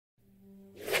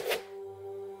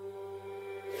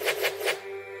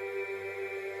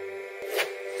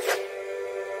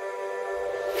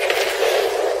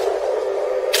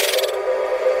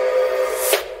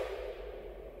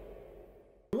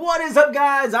is up,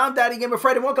 guys? I'm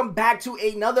DaddyGamerFred and welcome back to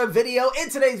another video. In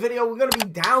today's video, we're going to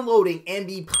be downloading and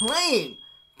be playing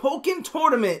Pokkén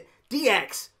Tournament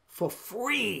DX for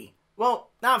free. Well,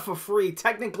 not for free.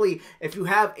 Technically, if you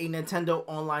have a Nintendo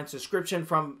Online subscription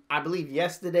from, I believe,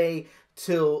 yesterday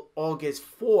till August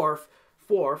 4th,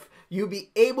 you'll be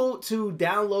able to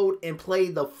download and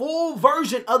play the full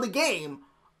version of the game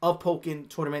of Pokkén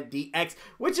Tournament DX,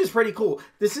 which is pretty cool.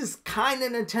 This is kind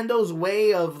of Nintendo's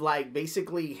way of like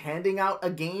basically handing out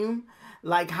a game,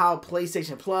 like how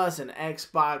PlayStation Plus and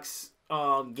Xbox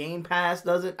Game Pass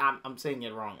does it. I'm saying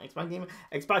it wrong.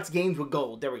 Xbox Games with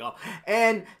Gold. There we go.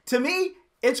 And to me,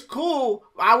 it's cool.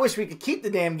 I wish we could keep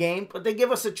the damn game, but they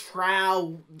give us a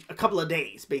trial, a couple of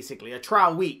days, basically, a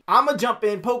trial week. I'm going to jump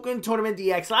in Pokkén Tournament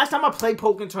DX. Last time I played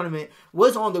Pokkén Tournament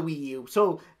was on the Wii U.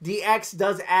 So DX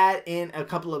does add in a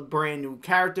couple of brand new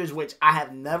characters, which I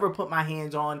have never put my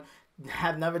hands on,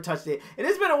 have never touched it. It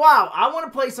has been a while. I want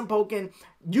to play some Pokkén.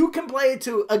 You can play it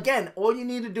too. Again, all you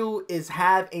need to do is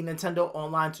have a Nintendo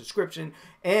Online subscription,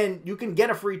 and you can get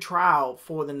a free trial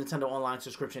for the Nintendo Online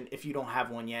subscription if you don't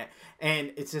have one yet.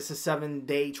 And it's just a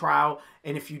 7-day trial.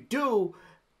 And if you do,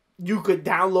 you could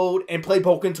download and play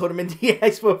Pokkén Tournament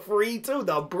DX for free too.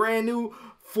 The brand new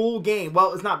full game.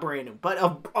 Well, it's not brand new, but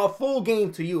a full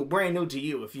game to you, brand new to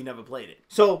you if you never played it.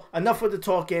 So enough with the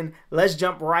talking. Let's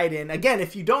jump right in. Again,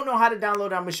 if you don't know how to download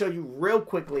it, I'm gonna show you real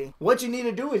quickly. What you need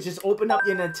to do is just open up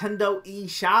your Nintendo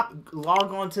eShop,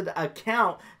 log on to the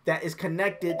account that is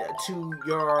connected to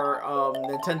your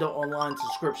Nintendo Online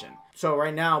subscription. So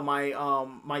right now my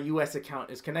my US account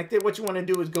is connected. What you want to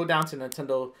do is go down to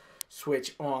Nintendo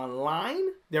Switch Online.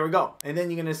 There we go. And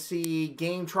then you're going to see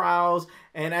game trials.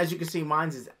 And as you can see,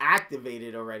 mine's is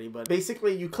activated already. But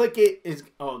basically, you click it.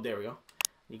 Oh, there we go.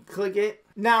 You click it.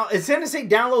 Now, it's going to say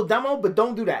download demo, but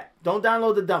don't do that. Don't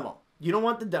download the demo. You don't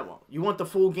want the demo. You want the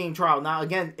full game trial. Now,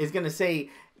 again, it's going to say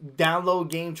download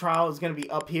game trial. Is going to be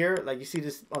up here. Like you see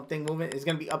this thing moving. It's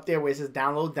going to be up there where it says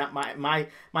download. That my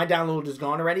download is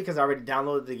gone already because I already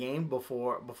downloaded the game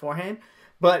beforehand.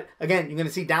 But again, you're going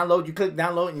to see download. You click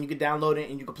download and you can download it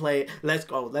and you can play it. Let's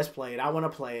go. Let's play it. I want to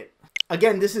play it.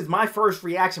 Again, this is my first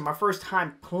reaction. My first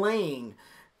time playing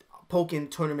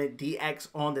Pokkén Tournament DX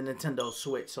on the Nintendo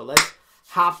Switch. So let's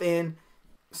hop in,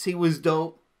 see what's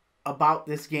dope about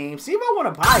this game. See if I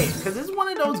want to buy it. Because this is one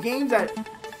of those games that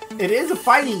it is a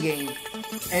fighting game.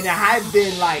 And it had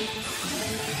been like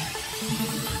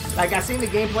I seen the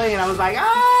gameplay and I was like,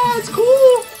 ah, it's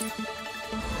cool.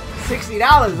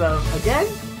 $60 though. Again?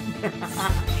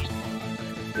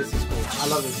 This is cool. I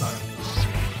love this song.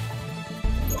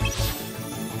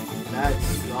 That's,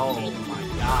 oh my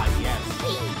god, yes.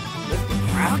 Look at the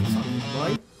graphics on this,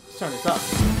 boy. Let's turn this up.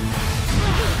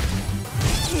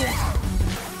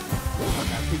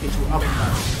 Okay, Pikachu up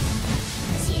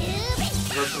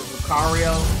versus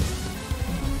Lucario.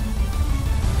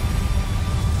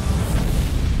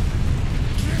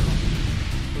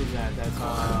 Who's that? That's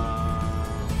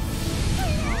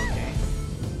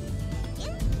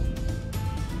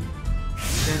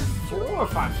Then 4 or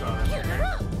 5 stars.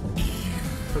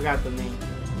 Forgot the name.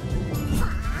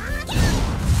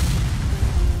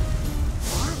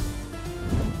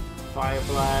 Fire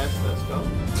Blast, let's go.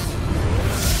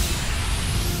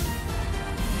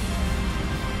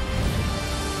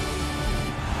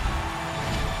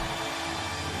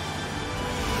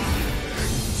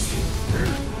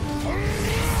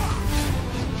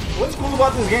 What's cool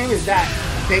about this game is that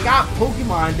they got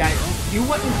Pokemon that you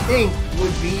wouldn't think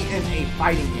would be in a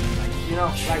fighting game. Like, you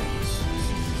know, like,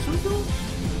 Suzu?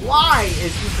 Why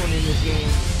is Suzu in this game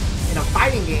in a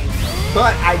fighting game?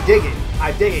 But I dig it.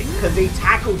 I dig it. Because they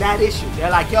tackled that issue.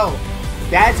 They're like, yo,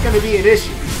 that's going to be an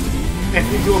issue if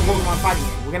we do a Pokemon fighting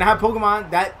game. We're going to have Pokemon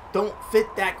that don't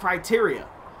fit that criteria.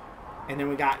 And then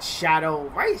we got Shadow,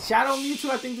 right? Shadow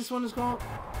Mewtwo, I think this one is called.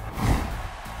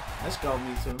 Let's go,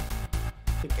 Mewtwo.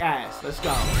 Kick ass. Let's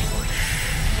go.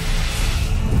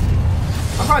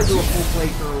 I'll probably do a full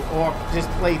playthrough or just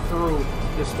play through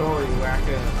the story where I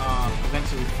could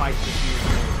eventually fight this new.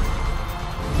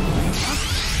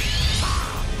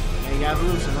 Mega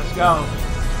Evolution, let's go.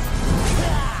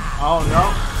 Oh no.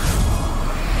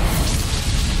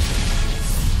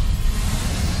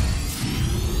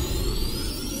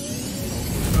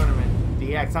 Tournament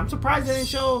DX. I'm surprised they didn't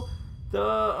show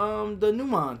the new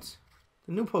mons.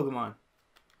 The new Pokemon.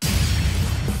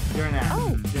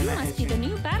 Oh, you must be the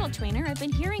new battle trainer I've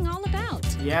been hearing all about.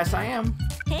 Yes, I am.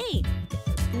 Hey,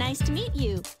 nice to meet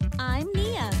you. I'm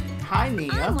Nia. Hi,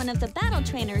 Nia. I'm one of the battle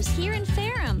trainers here in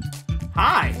Farum.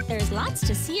 Hi. There's lots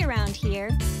to see around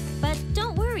here, but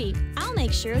don't worry. worry. I'll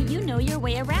make sure you know your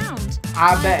way around.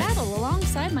 I bet. battle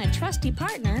alongside my trusty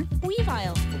partner,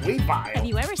 Weavile. Weavile? Have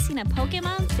you ever seen a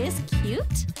Pokemon this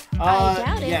cute? I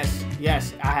doubt it.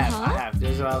 Yes, I have. Huh? I have.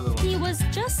 There's a little. He was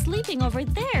just sleeping over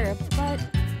there, but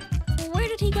where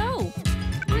did he go?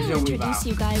 I'll introduce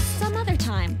you guys some other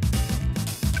time.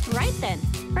 Right then,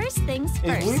 first things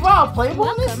first. Is Weavile playable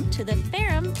in this? Welcome to the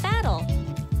Ferrum Battle.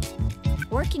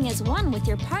 Working as one with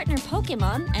your partner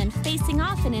Pokemon and facing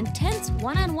off in intense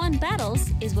one-on-one battles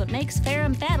is what makes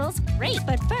Ferrum battles great.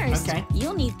 But first,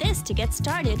 you'll need this to get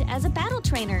started as a battle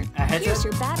trainer. Here's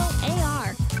your Battle AR.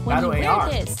 When you wear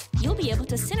this, you'll be able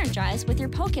to synergize with your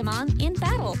Pokemon in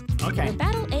battle. Your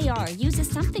Battle AR uses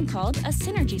something called a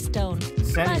Synergy Stone.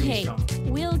 But hey,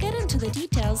 we'll get into the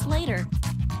details later.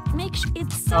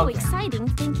 It's so exciting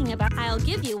thinking about. I'll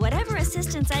give you whatever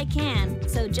assistance I can,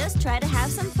 so just try to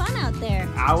have some fun out there.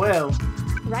 I will.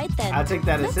 Right then. I'll take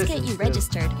that assistance. Let's get you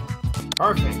registered.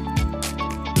 Perfect.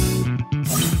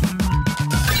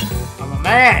 I'm a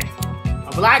man.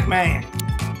 A black man.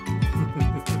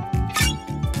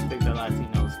 Take the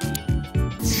Latinos.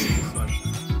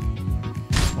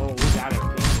 Oh, we got it.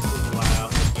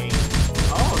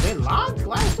 Oh, they locked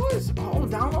glass doors. Oh,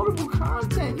 downloadable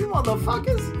content. You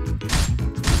motherfuckers.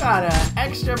 You got an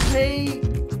extra paid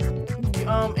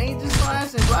Angel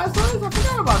Slash and Glass Doors? I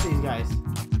forgot about these guys.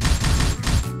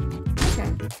 Okay.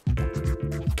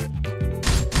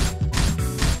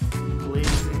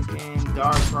 Blazing King,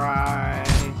 Darkrai.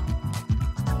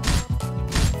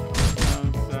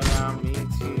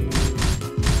 Mewtwo.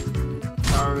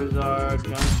 Charizard,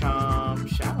 Gunchomp,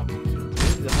 Shadow Mewtwo.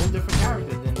 This is a whole different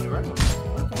character than the regular one.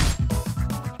 Okay.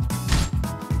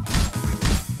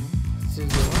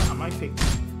 I might pick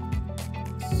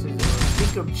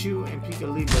Pikachu and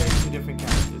Pika-Libre, 2 different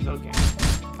characters. Okay.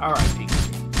 Alright,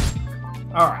 Pikachu.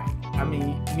 Alright. I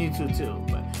mean, Mewtwo too,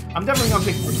 but I'm definitely gonna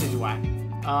pick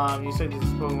Decidueye. You said this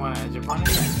is Pokemon as your partner?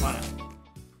 Yes, why not?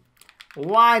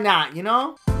 Why not, you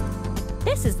know?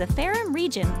 This is the Ferrum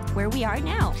region, where we are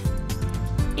now.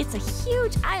 It's a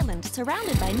huge island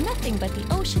surrounded by nothing but the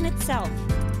ocean itself.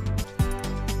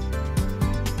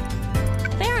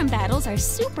 Ferrum battles are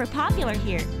super popular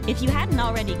here, if you hadn't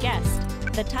already guessed.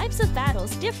 The types of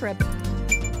battles differ a bit.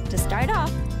 To start off,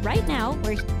 right now,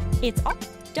 it's all.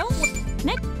 Don't worry.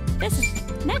 This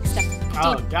is next up.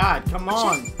 Oh God, come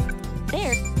on.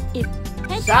 There.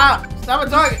 Stop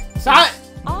talking. Stop it.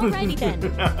 Alrighty then.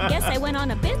 Guess I went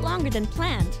on a bit longer than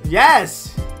planned.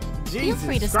 Yes. Jesus Feel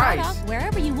free to start off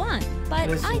wherever you want, but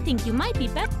I think you might be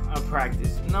better. I'll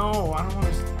practice. No, I don't want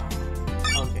to stop.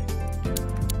 Okay.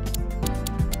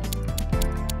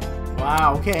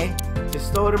 Wow, okay.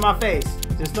 Just throw it in my face.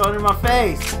 Just throw it in my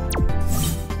face.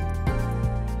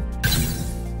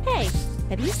 Hey,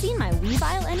 have you seen my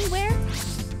Weavile anywhere?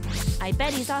 I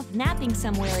bet he's off napping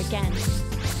somewhere again.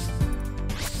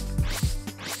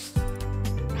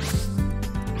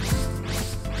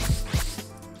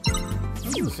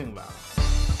 What are you sing about?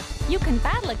 You can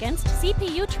battle against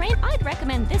CPU train. I'd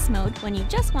recommend this mode when you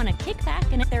just want to kick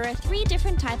back, and there are 3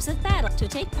 different types of battle. To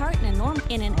take part in an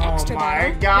extra battle.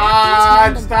 Oh my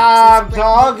God! Stop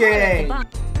talking!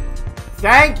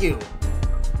 Thank you!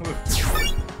 Use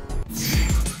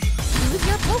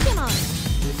your Pokemon!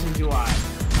 This is UI.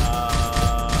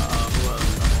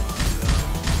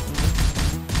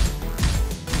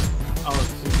 Oh,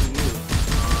 this is you.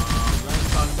 Let's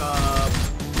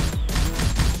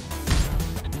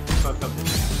fuck up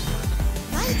this.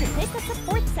 Time to pick a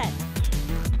support set.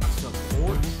 A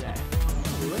support set?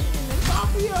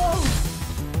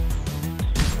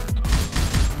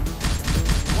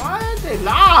 Why aren't they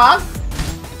locked?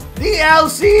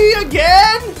 DLC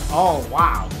again? Oh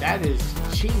wow, that is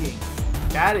cheating.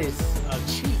 That is a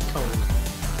cheat code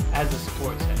as a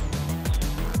support set.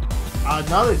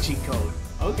 Another cheat code.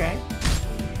 Okay.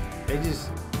 They just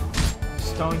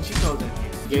throwing cheat codes in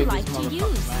here. You like to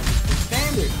use. Man. It's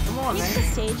standard. Come on, Pick man. the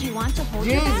stage you want to hold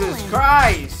your battle in. Jesus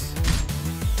Christ.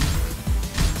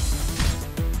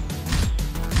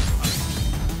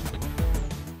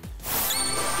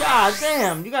 God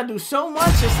damn, you gotta do so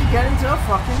much just to get into a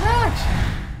fucking match.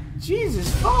 Jesus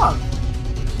fuck.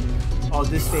 Oh,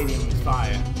 this stadium is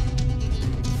fire.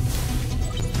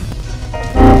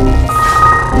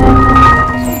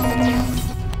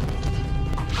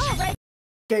 Alright.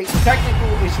 Okay,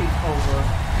 technical issues over.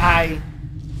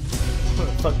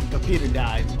 Fucking computer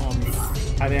died on me.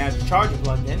 I didn't have the charger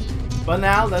plugged in. But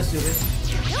now, let's do this.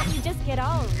 Don't you just get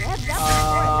all revved up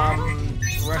for a battle?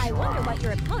 Restaurant. I wonder what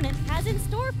your opponent has in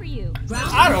store for you.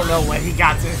 I don't know what he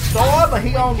got in store, but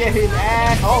he gonna get his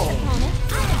ass home. Opponent,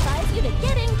 I advise you to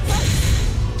get in close.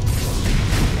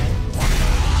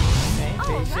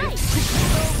 right.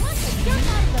 So once I jump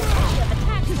out of the way of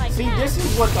attacks like See, that, this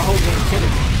is what the whole game should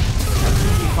have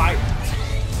been. Fight.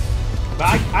 But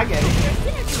I get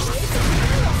it.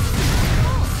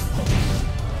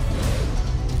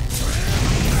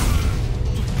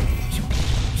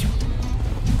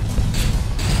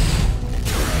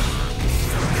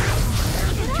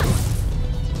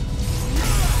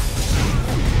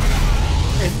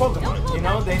 It's Pokemon, you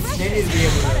know, they need to be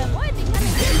able to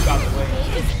keep out the way.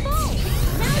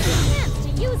 Now your chance to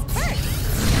use burst.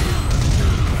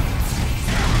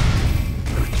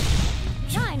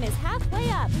 Time is halfway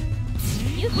up.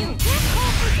 You can't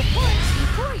call for support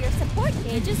before your support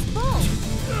gauge is full.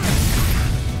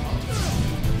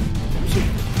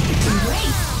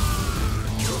 Great.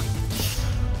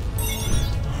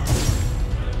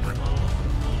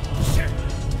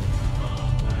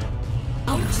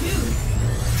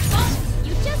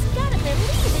 You just gotta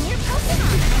believe in your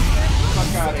Pokemon.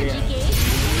 Fuck out of here.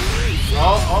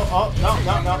 Oh, no.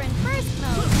 You're in first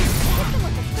mode. Hit them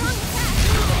with a strong attack.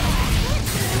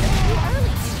 Too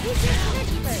early. Use your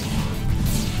energy burst.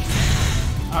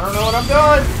 I don't know what I'm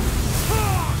doing.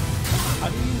 How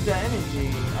do you use the energy?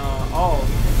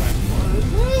 What is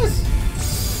this?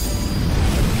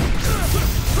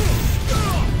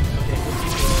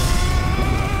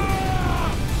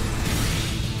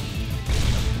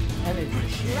 Energy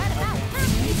shit. You're at about half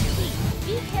HP.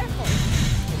 Be careful.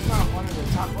 It's not one of the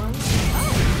top ones.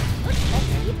 Oh, let's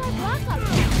keep our block up.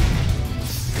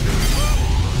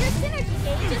 Your synergy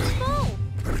gauge is full.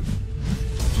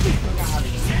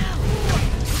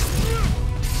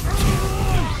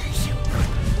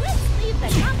 Let's leave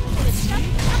the complicated stuff.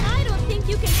 I don't think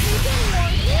you can take any more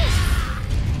of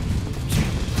this.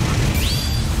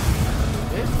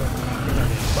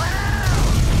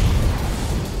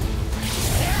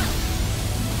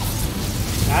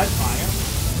 That's fire.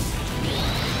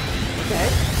 Okay.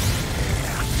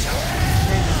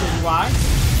 This is why.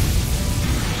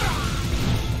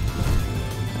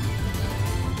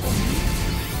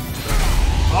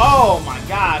 Oh my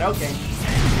god, okay.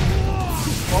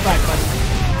 Go back, buddy.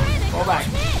 Go back.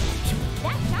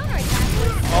 That counterattack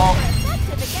was Oh.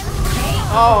 effective against me.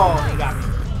 Oh, you got me.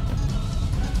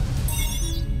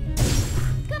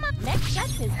 Come on. Next up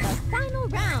is the final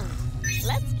round.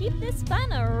 Let's keep this fun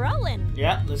rolling.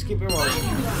 Yeah, let's keep it rolling.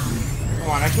 Come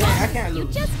on, I can't You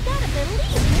lose. just gotta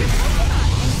believe in your Pokemon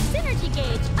and synergy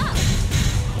gauge up.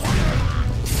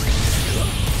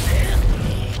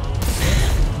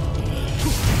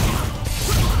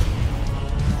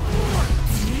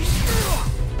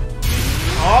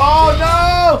 Oh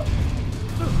no!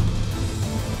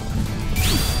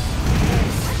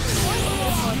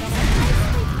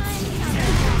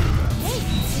 Hey,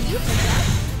 did you forget?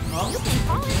 You can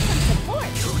call in some support.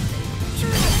 The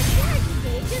synergy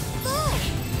gauge is full.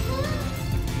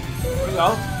 Here we go.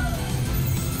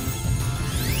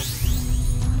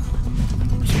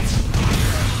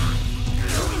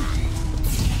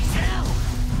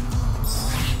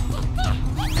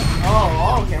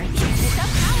 Oh, okay. Pick up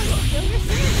power to fill your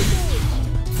synergy gauge.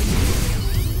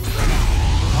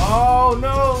 Oh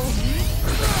no!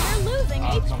 You're losing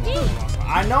HP.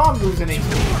 I know I'm losing HP.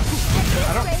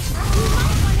 At this rate, you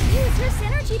might want to use your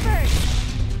synergy burst.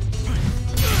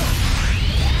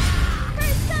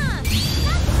 First on,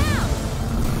 knock him out.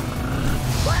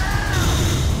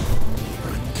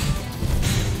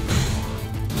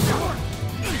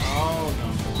 Oh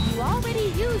no. You already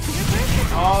used your burst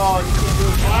attack. Oh, you can do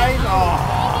it twice? Hang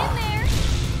Oh.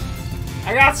 in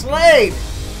there. I got slayed!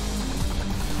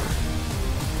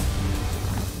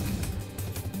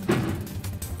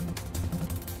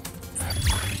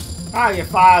 I get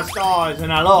 5 stars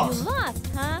and I You lost. lost,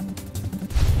 huh?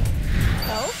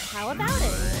 So, how about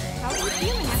it? How are you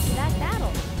feeling after that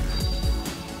battle?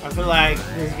 I feel like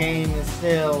this game is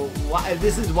still...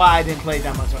 This is why I didn't play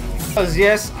that much on it. Because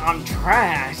yes, I'm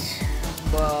trash,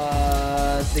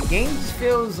 but the game just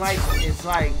feels like it's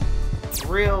like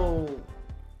real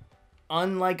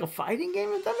unlike a fighting game,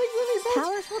 if that makes any sense.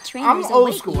 Powerful trainers I'm old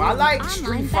await school. you I in like online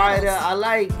Street Fighter. battles. I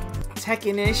like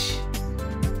Tekken-ish.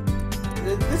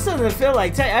 This doesn't feel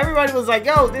like Tekken. Everybody was like,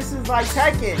 yo, this is like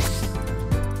Tekken.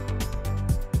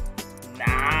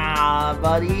 Nah,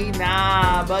 buddy.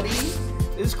 Nah, buddy.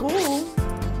 It's cool.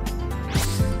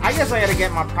 I guess I gotta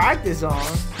get my practice on.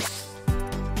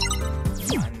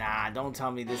 Nah, don't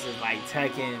tell me this is like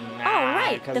Tekken. Nah,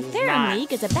 Alright, 'cause the it's Farum not.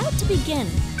 League is about to begin.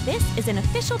 This is an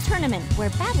official tournament where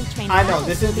battle training I know, battles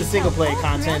this will is the be single held player all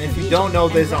content. throughout If the you don't know,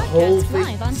 region there's a and whole broadcast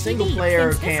live on single TV.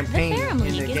 player Since campaign the Farum in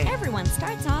League the is game. everyone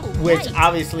starts off Which right.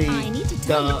 obviously I need to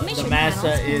tell you, the mission master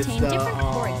panels is contain the different,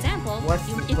 for example, what's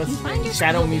if the you find name? yourself,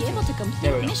 Shadow you'll be Mewtwo. able to There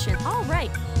complete we go. mission. All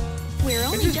right. We're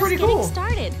only just getting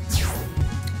started.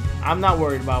 I'm not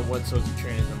worried about what sorts of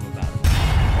trainers I'm about.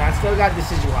 I still got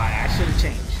Decision Y. I should have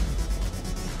changed.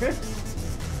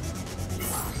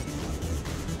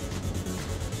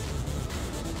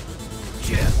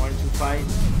 One, 2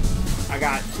 fights. I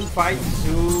got 2 fights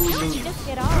to lose. Don't you just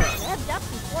get all revved up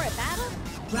before a battle?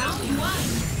 Round 1.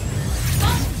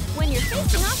 When you're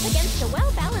facing off against a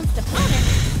well-balanced opponent,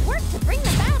 work to bring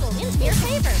the battle into your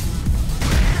favor.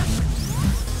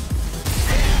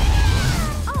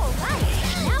 All right,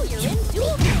 now you're in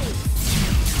duel phase.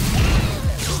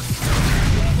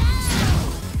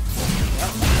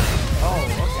 Oh,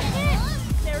 okay.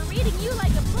 They're reading you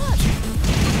like a book.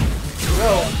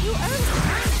 Well, You earn the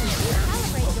time to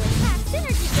recalibrate your attack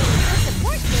synergy gauge or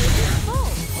support gauge is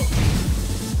full.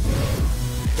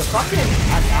 the fucking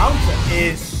announcer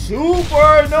is super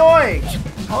annoying.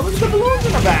 Oh, look at the balloons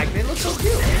in the back. They look so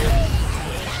cute.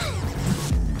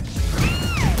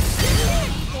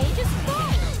 Gauge is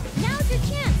full. Now's your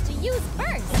chance to use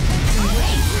burst. You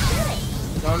did it.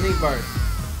 Don't need burst.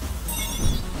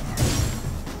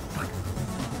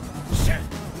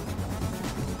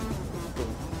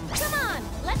 Come on,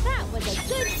 that was a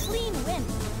good, clean win.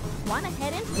 Wanna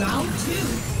head in? Round 2.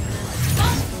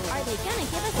 Are they gonna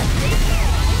give us a big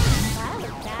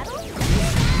violent battle?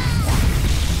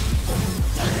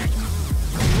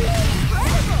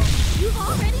 Incredible! You've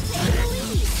already taken the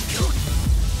lead.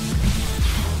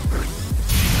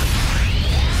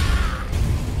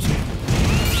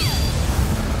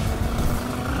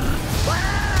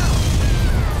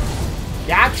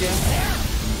 Gotcha.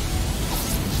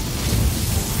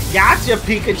 Gotcha,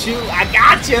 Pikachu. I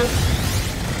gotcha.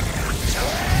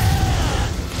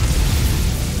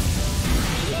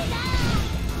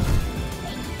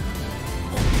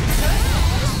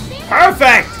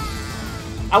 Perfect.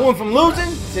 I went from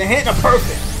losing to hitting a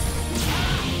perfect.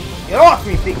 Get off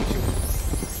me, Pikachu.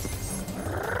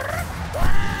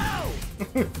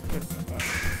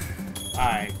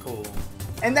 Alright, cool.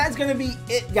 And that's going to be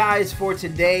it, guys, for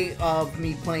today of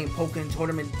me playing Pokkén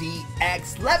Tournament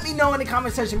DX. Let me know in the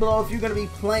comment section below if you're going to be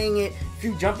playing it. If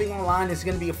you're jumping online, it's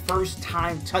going to be a first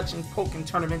time touching Pokkén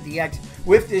Tournament DX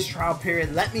with this trial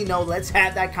period. Let me know. Let's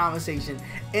have that conversation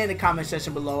in the comment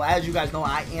section below. As you guys know,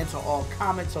 I answer all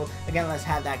comments. So, again, let's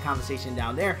have that conversation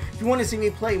down there. If you want to see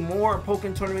me play more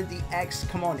Pokkén Tournament DX,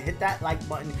 come on, hit that like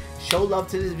button. Show love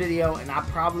to this video. And I'll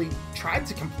probably try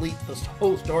to complete this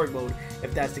whole story mode,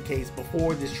 if that's the case,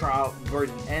 before this trial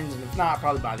version ends. And if not, I'll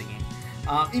probably buy the game.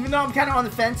 Even though I'm kind of on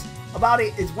the fence about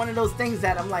it, it's one of those things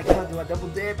that I'm like, oh, do I double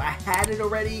dip? I had it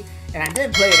already, and I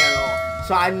didn't play it at all.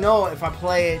 So I know if I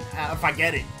play it, if I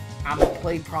get it, I'm going to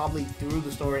play probably through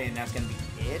the story, and that's going to be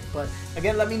it. But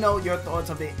again, let me know your thoughts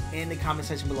of it in the comment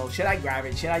section below. Should I grab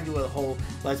it? Should I do a whole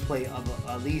let's play of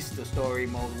at least the story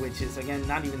mode, which is, again,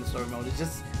 not even the story mode. It's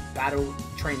just battle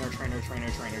trainer until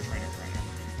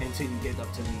you get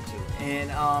up to me too.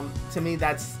 And to me,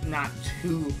 that's not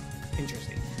too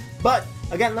interesting. But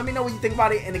again, let me know what you think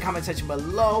about it in the comment section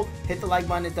below. Hit the like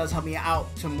button. It does help me out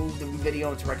to move the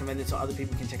video and to recommend it so other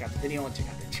people can check out the video and check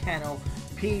out the channel.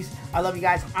 Peace. I love you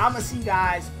guys. I'm going to see you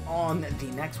guys on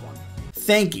the next one.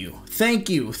 Thank you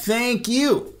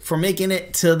for making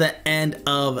it to the end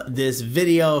of this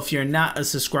video. If you're not a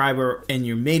subscriber and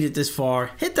you made it this far,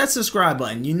 hit that subscribe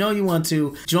button. You know you want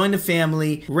to join the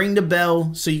family, ring the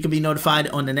bell so you can be notified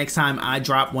on the next time I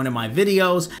drop one of my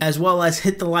videos, as well as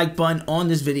hit the like button on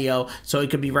this video so it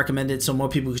could be recommended so more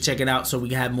people can check it out, so we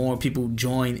can have more people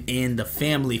join in the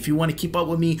family. If you want to keep up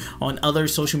with me on other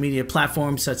social media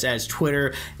platforms such as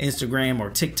Twitter, Instagram,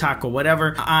 or TikTok, or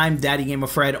whatever, I'm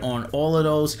DaddyGamerFred on all of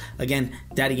those. Again,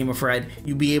 DaddyGamerFred.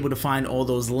 You'll be able to find all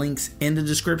those links in the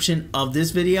description of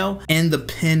this video and the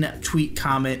pinned tweet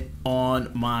comment on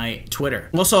my Twitter.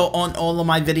 Also, on all of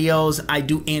my videos, I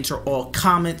do answer all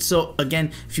comments. So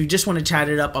again, if you just want to chat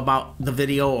it up about the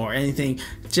video or anything,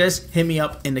 just hit me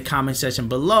up in the comment section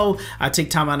below. I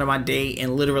take time out of my day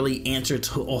and literally answer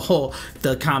to all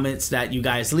the comments that you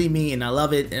guys leave me, and I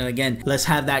love it. And again, let's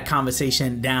have that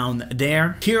conversation down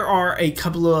there. Here are a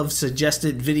couple of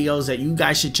suggested videos that you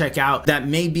guys should check out that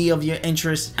may be of your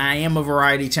interest. I am a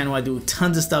variety channel. I do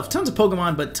tons of stuff, tons of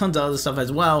Pokemon, but tons of other stuff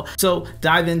as well. So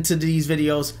dive into these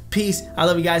videos. Peace. I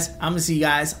love you guys. I'm gonna see you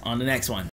guys on the next one.